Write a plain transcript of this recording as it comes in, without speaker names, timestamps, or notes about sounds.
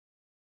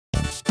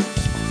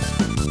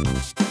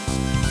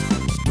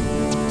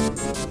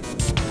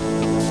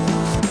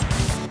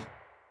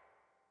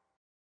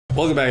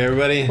Welcome back,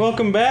 everybody.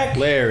 Welcome back,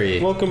 Larry.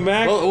 Welcome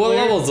back. What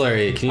level's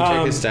Larry? Can you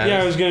check his status?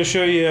 Yeah, I was gonna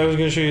show you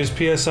his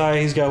PSI.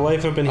 He's got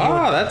life up and healing.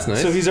 Oh, that's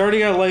nice. So he's already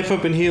got life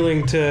up and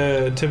healing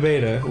to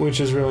beta,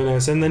 which is really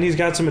nice. And then he's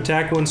got some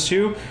attack ones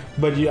too,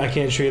 but I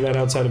can't show you that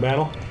outside of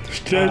battle.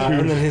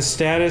 And then his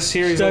status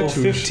here, he's level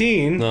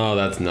 15. No,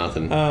 that's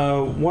nothing.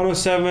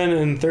 107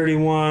 and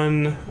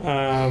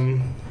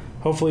 31.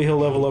 Hopefully he'll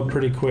level up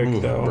pretty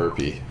quick, though.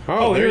 Burpee.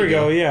 Oh, here we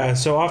go. Yeah.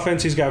 So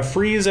offense, he's got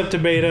freeze up to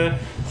beta,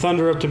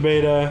 thunder up to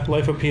beta,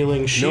 life up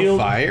healing, shield,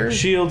 no fire,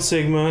 shield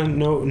sigma.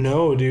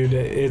 No, dude.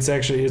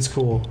 It's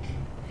cool.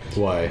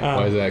 Why?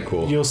 Why is that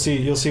cool? You'll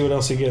see what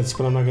else he gets,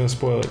 but I'm not gonna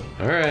spoil it.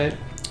 All right.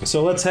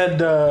 So let's head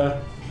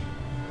back.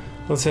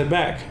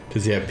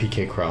 Does he have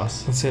PK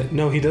Cross? That's it.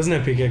 No, he doesn't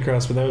have PK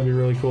Cross, but that would be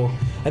really cool.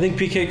 I think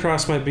PK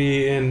Cross might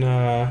be in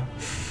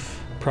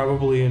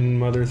probably in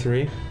Mother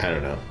 3. I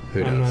don't know. Who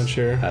knows? I'm not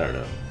sure. I don't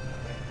know.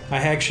 I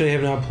actually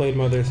have not played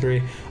Mother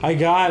 3. I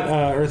got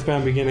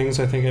EarthBound Beginnings.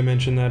 I think I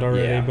mentioned that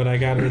already, yeah. But I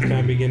got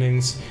EarthBound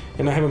Beginnings,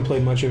 and I haven't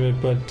played much of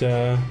it, but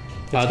that's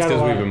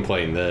because we've been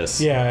playing this.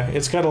 Yeah,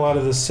 it's got a lot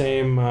of the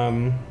same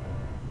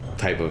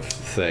type of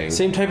thing.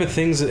 Same type of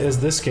things as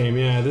this game,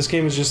 yeah. This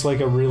game is just like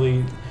a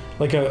really...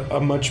 like a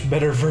much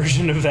better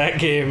version of that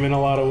game in a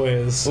lot of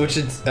ways. Which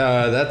it's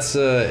an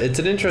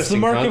interesting It's the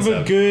mark concept.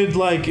 of a good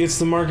it's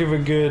the mark of a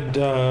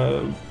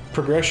good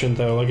progression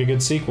though, like a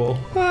good sequel.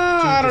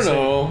 I don't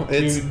know.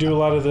 Do a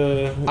lot of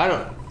the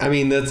I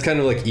mean that's kind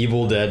of like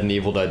Evil Dead and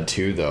Evil Dead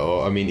 2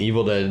 though. I mean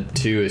Evil Dead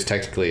 2 is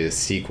technically a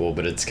sequel,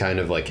 but it's kind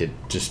of like it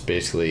just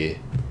basically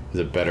is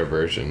a better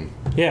version.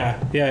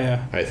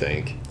 Yeah. I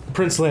think.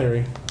 Prince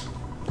Larry,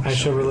 I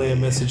shall relay a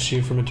message to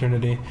you from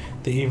eternity.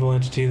 The evil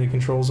entity that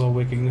controls all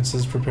wickedness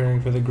is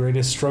preparing for the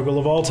greatest struggle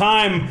of all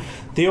time.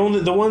 The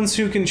ones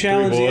who can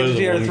challenge the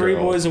entity are 3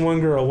 boys and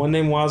 1 girl. One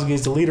named Wazgi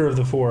is the leader of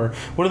the 4.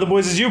 One of the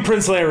boys is you,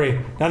 Prince Larry.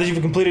 Now that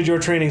you've completed your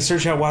training,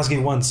 search out Wazgi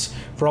once.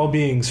 For all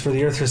beings, for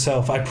the earth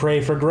herself, I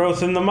pray for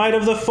growth in the might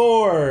of the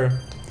 4.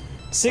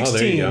 16,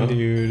 there you go.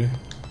 Dude.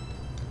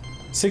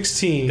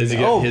 16. Is he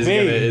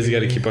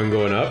gonna keep on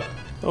going up?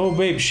 Oh,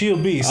 babe,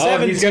 shield B. 17.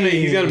 Oh,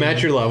 he's gonna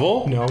match your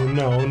level? No.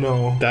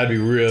 That'd be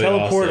really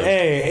Teleport awesome.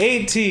 A,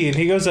 18.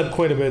 He goes up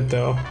quite a bit,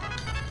 though.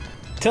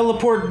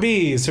 Teleport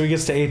B. So he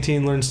gets to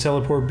 18, learns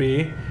Teleport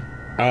B.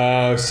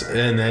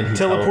 And then he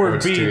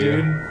Teleport B, to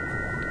dude.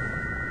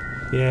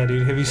 Yeah,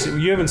 dude.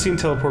 You haven't seen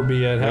Teleport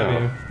B yet,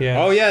 have you?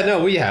 Yeah. Oh, yeah,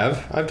 no, we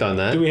have. I've done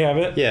that. Do we have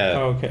it? Yeah.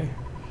 Oh, okay.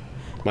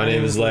 My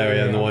name is Larry.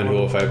 I'm the one who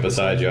will fight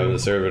beside you. I'm the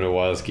servant of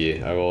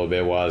Wazgi. I will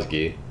obey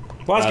Wazgi.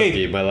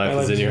 Wazgi! My life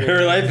is in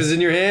her life is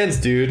in your hands,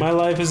 dude. My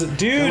life is...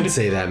 Dude! Don't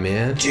say that,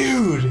 man.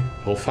 Dude!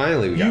 Well,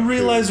 finally we got You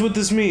realize what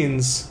this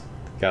means?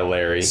 Got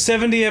Larry.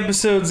 70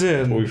 episodes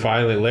in.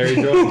 Larry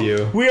joined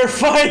you. We are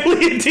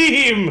finally a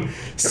team!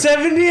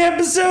 70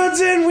 episodes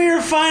in, we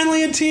are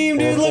finally a team,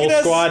 dude. We're Look at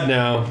us. squad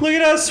now. Look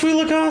at us, we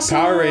look awesome.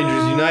 Power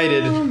Rangers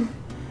United.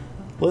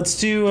 Let's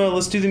do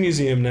the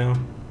museum now,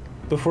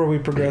 before we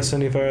progress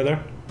any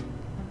further.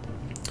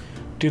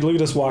 Dude, look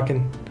at us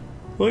walking.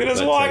 Look at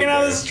us walking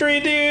down the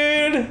street,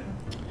 dude.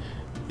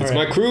 It's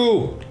my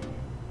crew.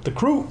 The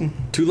crew.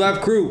 2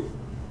 Live crew.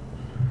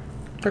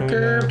 I'm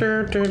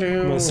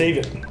gonna save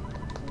it, and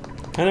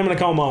I'm gonna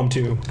call Mom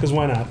too, cause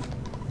why not?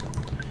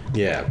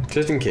 Yeah,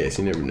 just in case.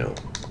 You never know.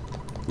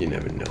 You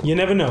never know. You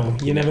never know.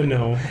 You never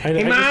know.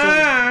 Hey,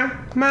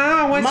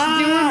 Ma, what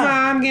you doing,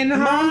 Ma? I'm getting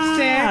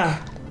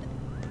homesick.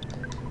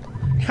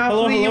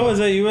 Hello, is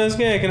that you, SK?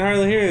 I can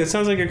hardly hear you. It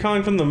sounds like you're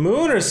calling from the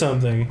moon or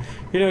something.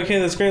 You're okay,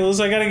 that's great.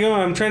 Listen, I gotta go.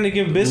 I'm trying to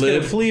give Biscuit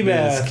a flea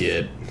bath.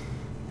 Biscuit.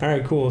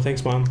 Alright, cool.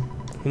 Thanks, Mom.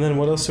 And then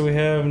what else do we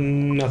have?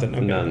 Nothing.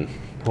 Okay. None.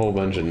 Whole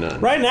bunch of none.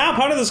 Right now,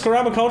 part of the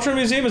Scaraba Cultural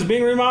Museum is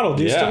being remodeled.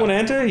 Do you still want to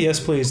enter? Yes,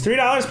 please.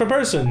 $3 per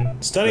person.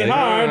 Study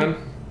hard.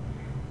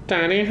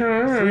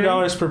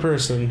 $3 per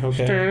person.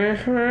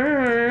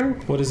 Okay.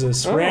 What is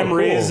this? Ram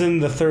Raisin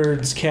the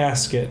Third's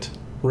casket.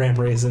 Ram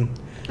Raisin.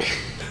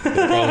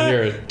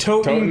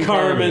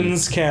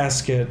 Totencarmen's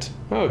casket.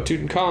 Oh,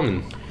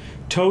 Tutankhamun.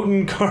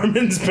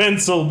 Totencarmen's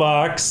pencil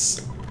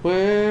box.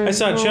 I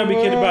saw a chubby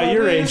kid about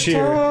your age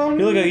here.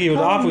 He looked like he was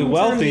awfully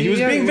wealthy. He was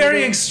being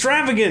very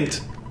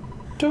extravagant.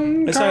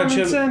 I saw a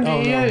chubby...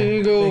 Oh, no.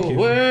 Thank you.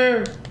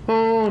 Where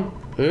on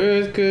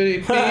earth could he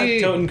be?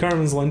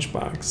 Totencarmen's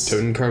lunchbox.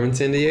 Totencarmen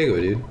San Diego,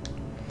 dude.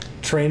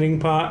 Training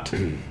pot.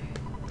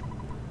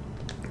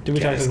 Did we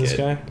talk to this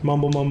guy?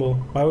 Mumble.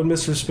 Why would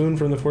Mr. Spoon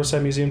from the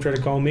Forsyth Museum try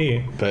to call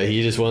me? But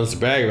he just wants to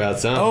brag about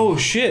something. Oh,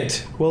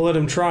 shit. Well, let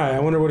him try. I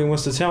wonder what he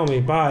wants to tell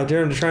me. Bye. I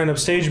dare him to try and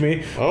upstage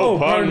me. Oh,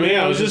 pardon me.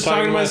 I was just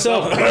talking to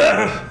myself.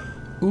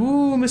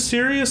 Ooh,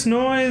 mysterious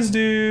noise,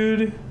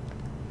 dude.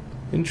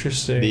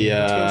 Interesting.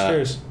 Let's go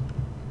upstairs.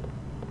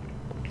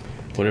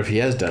 Wonder if he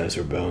has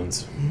dinosaur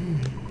bones.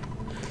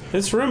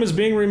 This room is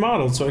being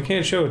remodeled, so I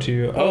can't show it to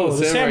you. Oh,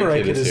 the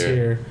samurai kid is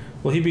here.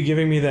 Will he be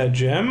giving me that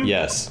gem?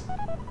 Yes.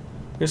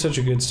 You're such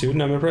a good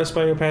student. I'm impressed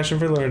by your passion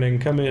for learning.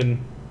 Come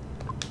in.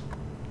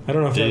 I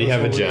don't know if Did he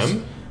have a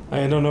gem?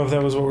 I don't know if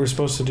that was what we were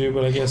supposed to do,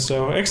 but I guess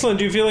so. Excellent.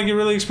 Do you feel like you're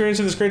really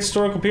experiencing this great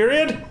historical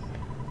period?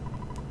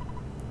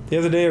 The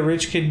other day, a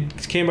rich kid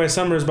came by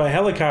Summers by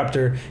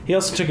helicopter. He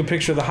also took a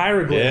picture of the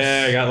hieroglyphs.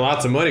 Yeah, I got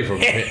lots of money from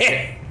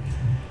it.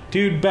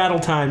 Dude, battle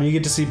time. You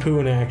get to see Pooh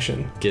in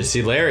action. Get to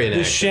see Larry in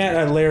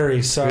action.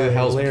 Larry, sorry. Who the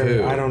hell's Larry,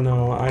 Pooh? I don't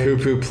know.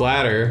 Poo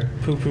Platter.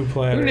 Poo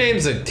Platter.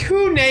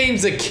 Who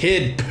names a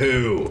kid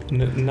Pooh?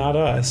 Not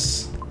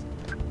us.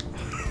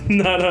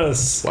 Not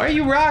us. Why are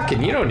you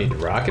rocking? You don't need to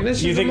rock in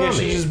this. You think I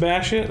should just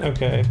bash it?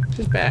 Okay.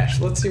 Just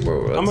bash. Let's see where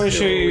we're I'm going to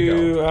show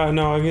you...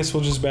 no, I guess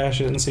we'll just bash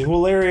it and see.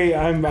 Well, Larry,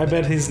 I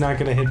bet he's not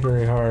going to hit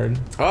very hard.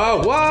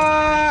 Oh,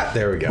 what?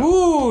 There we go.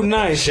 Ooh,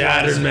 nice.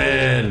 Shattered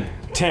Man.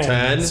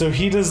 10. So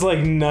he does, like,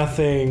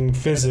 nothing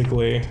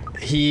physically.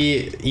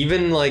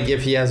 Even, like,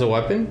 if he has a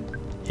weapon,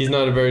 he's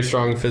not a very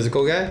strong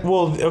physical guy?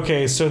 Well,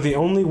 okay, so the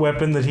only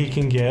weapon that he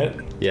can get...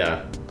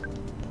 Yeah.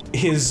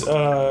 His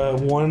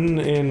 1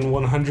 in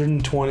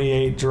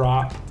 128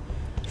 drop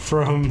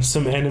from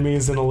some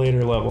enemies in a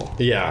later level.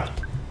 Yeah.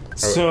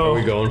 Are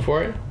we going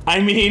for it?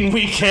 I mean,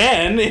 we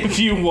can if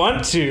you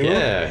want to.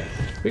 Yeah.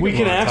 We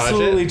can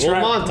absolutely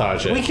try. We'll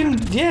montage it. We can,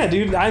 yeah,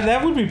 dude.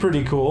 That would be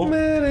pretty cool.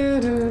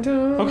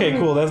 Okay,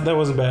 cool. That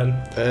wasn't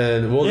bad.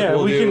 And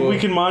we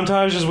can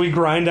montage as we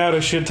grind out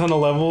a shit ton of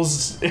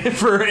levels in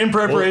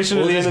preparation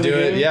of the end of the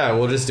game. Yeah,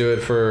 we'll just do it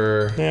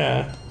for.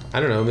 Yeah. I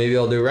don't know. Maybe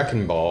I'll do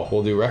Wrecking Ball.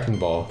 We'll do Wrecking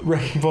Ball.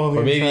 Wrecking Ball.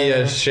 Or maybe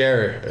a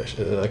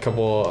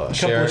couple of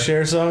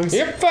Cher songs.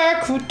 If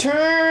I could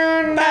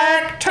turn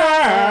back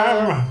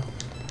time.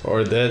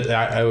 Or that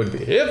I would be.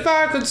 If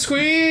I could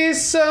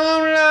squeeze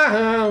some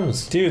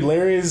limes. Dude,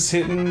 Larry's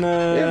hitting.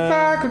 If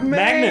I could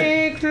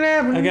make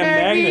lemonade. I got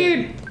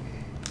Magnet.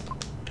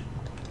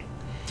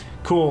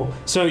 Cool.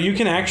 So you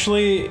can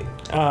actually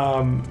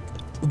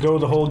go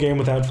the whole game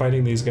without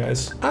fighting these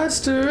guys. Oh,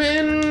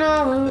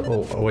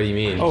 what do you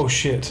mean? Oh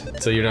shit.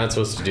 So you're not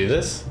supposed to do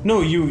this?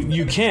 No,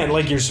 you can't.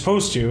 Like, you're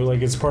supposed to.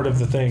 Like, it's part of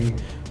the thing.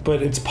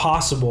 But it's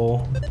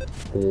possible.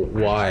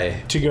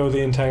 Why? To go the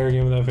entire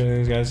game without fighting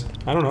these guys.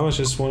 I don't know. It's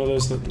just one of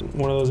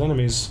those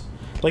enemies.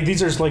 Like,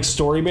 these are like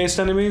story-based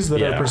enemies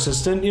that are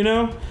persistent, you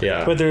know?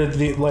 Yeah. But they're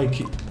the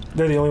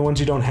only ones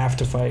you don't have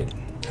to fight.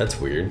 That's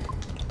weird.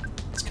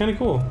 It's kind of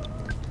cool.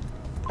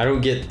 I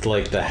don't get,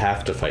 like, the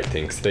have to fight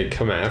things. They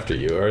come after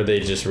you, or are they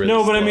just really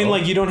No, but slow? I mean,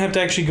 like, you don't have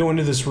to actually go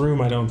into this room,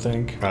 I don't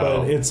think. Oh.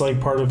 But it's, like,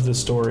 part of the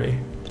story.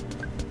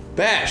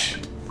 Bash!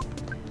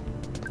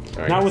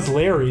 Right. Not with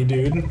Larry,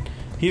 dude.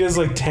 He does,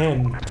 like,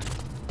 10.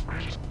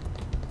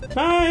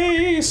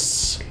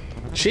 Nice!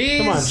 Cheese!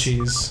 Come on,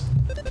 cheese.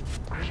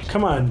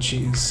 Come on,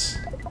 cheese.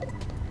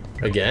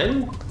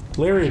 Again?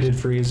 Larry did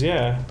freeze,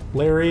 yeah.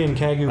 Larry and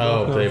Kagu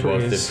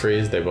both did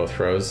freeze. They both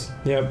froze.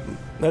 Yep.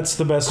 That's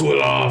the best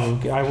cool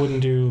off. I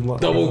wouldn't do...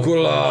 Double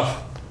cool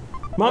off.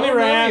 Mommy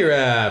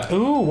rap.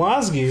 Ooh,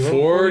 Wazgi.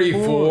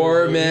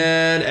 44,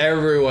 man.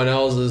 Everyone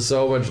else is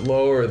so much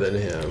lower than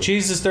him.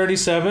 Cheese is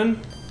 37.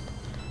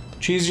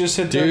 Cheese just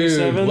hit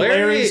 37.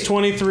 Larry's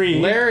 23.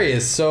 Larry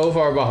is so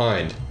far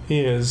behind. He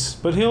is.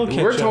 But he'll catch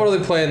up. We're totally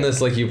playing this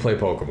like you play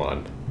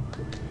Pokemon.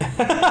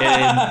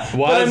 And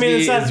Wazgi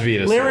is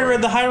Venusaur. Larry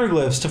read the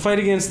hieroglyphs. To fight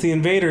against the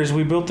invaders,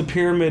 we built the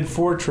pyramid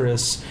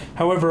fortress.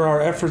 However,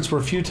 our efforts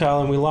were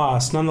futile and we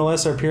lost.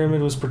 Nonetheless, our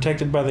pyramid was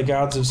protected by the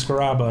gods of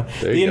Scaraba.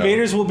 The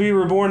invaders will be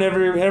reborn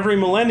every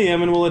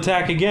millennium and will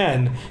attack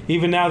again.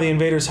 Even now, the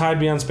invaders hide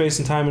beyond space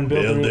and time and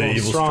build their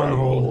evil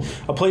stronghold.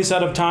 A place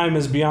out of time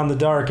is beyond the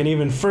dark and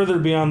even further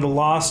beyond the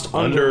lost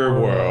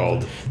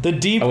underworld. The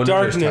deep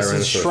darkness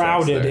is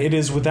shrouded. It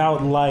is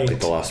without light.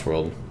 Like the Lost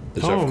World.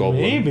 The Jeff Goldblum.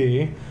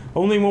 Maybe.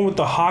 Only one with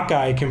the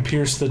Hawkeye can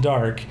pierce the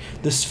dark.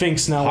 The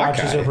Sphinx now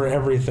watches over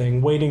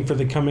everything, waiting for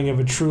the coming of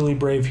a truly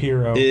brave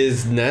hero.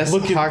 Is Ness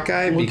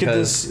Hawkeye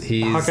because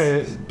he's...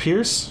 Hawkeye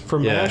Pierce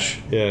from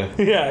MASH? Yeah.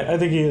 Yeah, I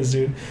think he is,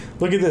 dude.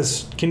 Look at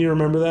this. Can you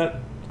remember that?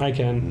 I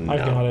can. No.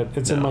 I've got it.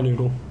 It's in my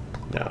noodle.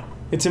 No.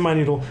 It's in my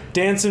noodle.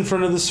 Dance in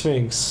front of the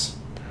Sphinx.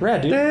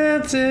 Rad, dude.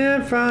 Dance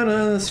in front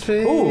of the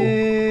Sphinx.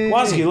 Ooh.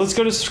 Wazgi, let's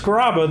go to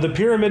Scaraba. The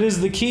pyramid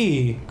is the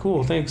key.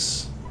 Cool,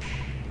 thanks.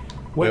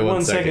 Wait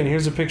 1 second.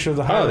 Here's a picture of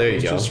the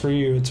hieroglyphs just for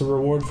you. It's a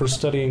reward for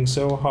studying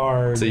so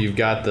hard. So you've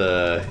got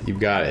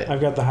it.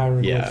 I've got the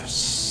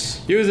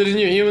hieroglyphs. Yeah. Use it in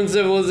your human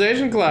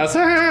civilization class.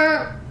 If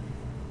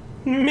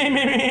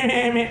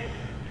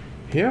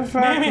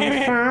I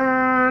can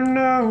find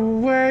a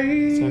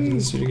way. So I have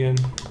to do it again.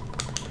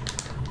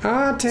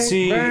 I'll take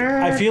See,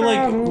 I feel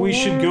like we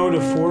should go to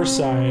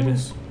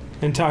Fourside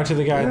and talk to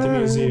the guy at the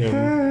museum.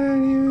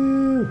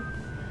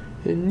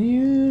 And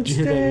you Did you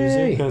hear that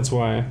music? That's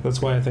why.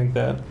 That's why I think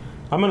that.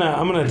 I'm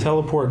gonna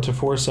teleport to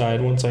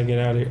Fourside once I get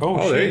out of here. Oh,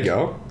 shit. There you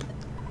go.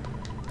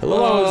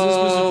 Hello, is this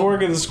Mr.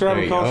 Fork at the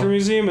Scribe Culture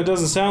Museum? It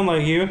doesn't sound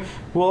like you.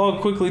 Well, I'll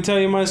quickly tell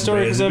you my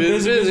story because I'm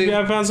busy.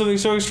 I found something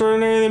so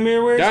extraordinary that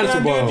mere words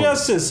cannot do it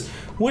justice.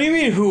 What do you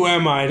mean, who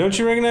am I? Don't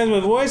you recognize my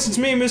voice? It's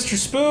me, Mr.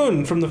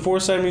 Spoon, from the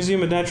Fourside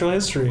Museum of Natural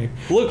History.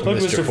 Look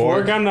Mr.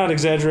 Fork, I'm not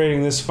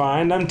exaggerating this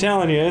find. I'm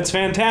telling you, it's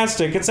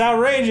fantastic. It's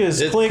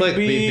outrageous. Click,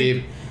 beep,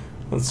 beep.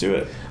 Let's do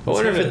it. I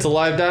wonder if it's a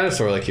live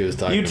dinosaur like he was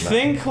talking about. You'd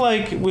think,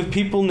 like, with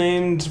people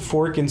named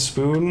Fork and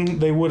Spoon,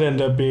 they would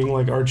end up being,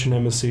 like, arch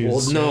nemesis.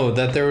 Well, no,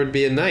 that there would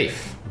be a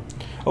knife.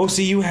 Oh,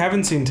 see, you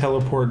haven't seen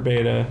Teleport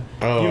Beta.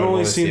 Oh, You've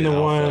only seen the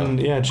Alpha. one.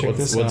 Yeah, check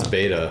this out. What's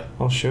Beta?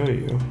 I'll show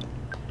you.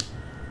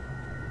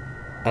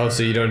 Oh,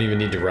 so you don't even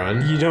need to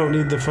run? You don't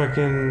need the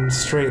fucking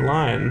straight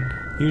line.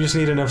 You just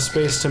need enough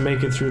space to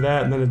make it through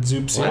that, and then it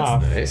zoops you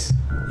off. That's nice.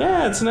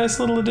 Yeah, it's a nice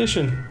little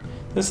addition.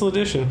 Nice little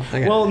addition.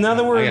 Well, now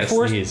that we're in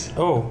force...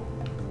 Oh.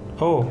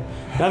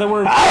 Now that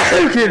we're in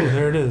force...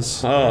 There it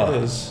is. There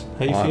it is.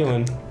 How you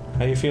feeling?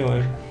 How you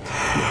feeling?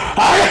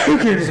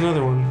 There's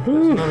another one.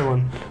 There's another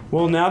one.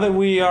 Well, now that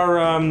we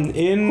are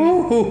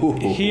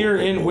here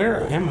in...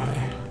 Where am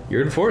I?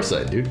 You're in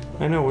Foresight, dude.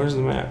 I know. Where's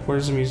the map?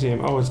 Where's the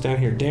museum? Oh, it's down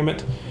here. Damn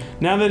it.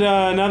 Now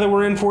that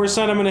we're in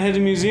Foresight, I'm going to head to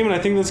the museum, and I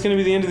think that's going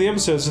to be the end of the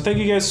episode. So thank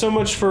you guys so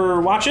much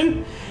for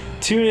watching.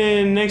 Tune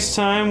in next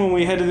time when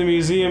we head to the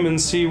museum and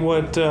see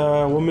what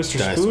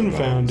Mr. Spoon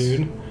found,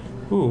 dude.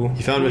 Ooh.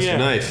 He found Mr.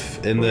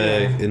 Knife in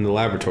the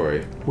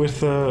laboratory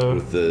with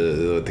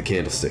the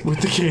candlestick.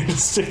 With the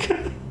candlestick.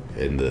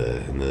 and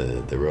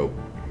the rope,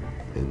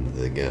 and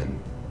the gun,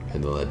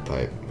 and the lead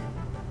pipe.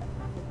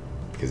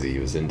 Because he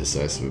was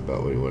indecisive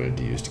about what he wanted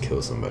to use to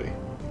kill somebody.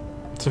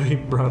 So he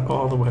brought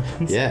all the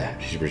weapons? Yeah,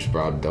 he just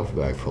brought a duffel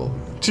bag full.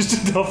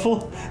 Just a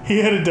duffel? He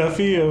had a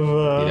duffy of...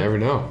 you never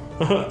know.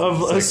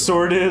 Of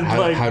assorted,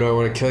 how do I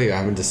want to kill you? I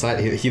haven't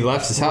decided. He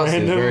left his house, he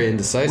was very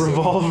indecisive.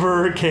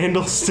 Revolver,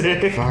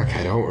 candlestick. Fuck,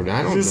 I don't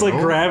know. Just like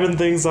grabbing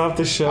things off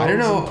the shelves. I don't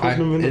know. And putting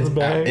them into the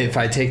bag. If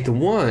I take the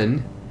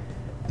one...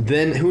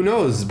 Then who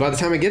knows? By the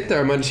time I get there,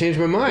 I might change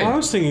my mind. Well, I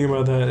was thinking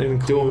about that.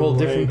 And do a whole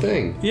different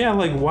thing. Yeah,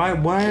 like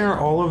why are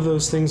all of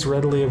those things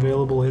readily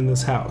available in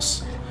this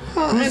house?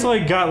 Who's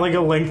like got like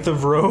a length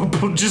of rope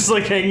just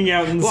like hanging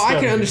out in the Well, I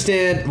can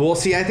understand. Well,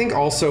 see, I think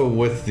also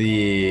with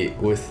the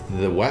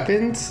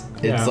weapons,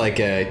 it's like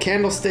a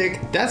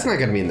candlestick. That's not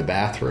going to be in the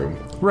bathroom.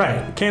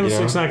 Right.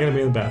 Candlestick's not going to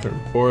be in the bathroom.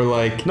 Or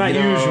like not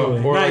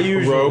usually. Or not like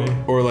usually. rope.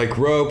 Or like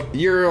rope.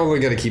 You're only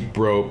going to keep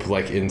rope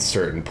like in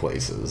certain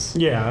places.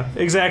 Yeah,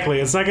 exactly.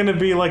 It's not going to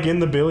be like in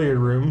the billiard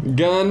room.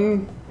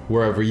 Gun,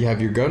 wherever you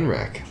have your gun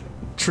rack.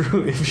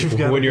 True, if you've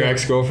got. When your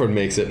ex-girlfriend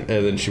makes it, and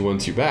then she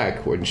wants you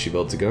back, when she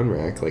builds a gun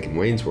rack, like in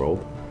Wayne's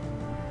World.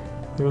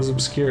 It was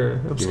obscure.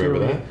 You remember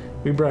that?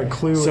 We brought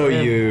Clue.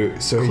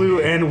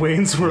 Clue and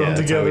Wayne's World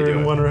together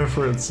in one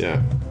reference.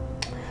 Yeah.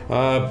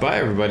 Bye,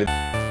 everybody.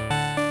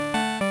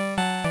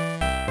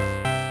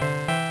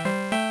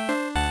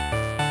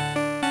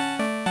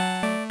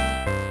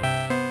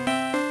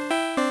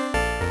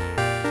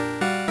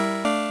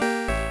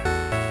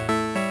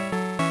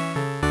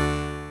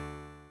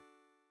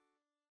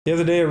 The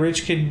other day, a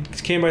rich kid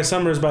came by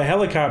Summers by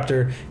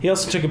helicopter. He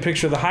also took a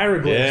picture of the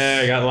hieroglyphs.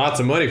 Yeah, I got lots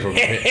of money from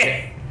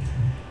it.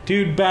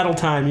 Dude, battle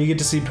time. You get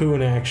to see Pooh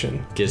in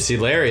action. Get to see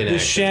Larry in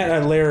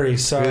action. Larry,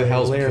 sorry. Who the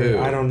hell's Larry, Pooh?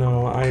 I don't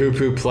know. Poo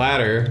Poo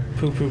Platter.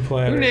 Poo Poo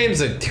Platter.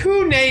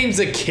 Who names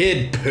a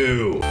kid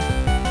Pooh?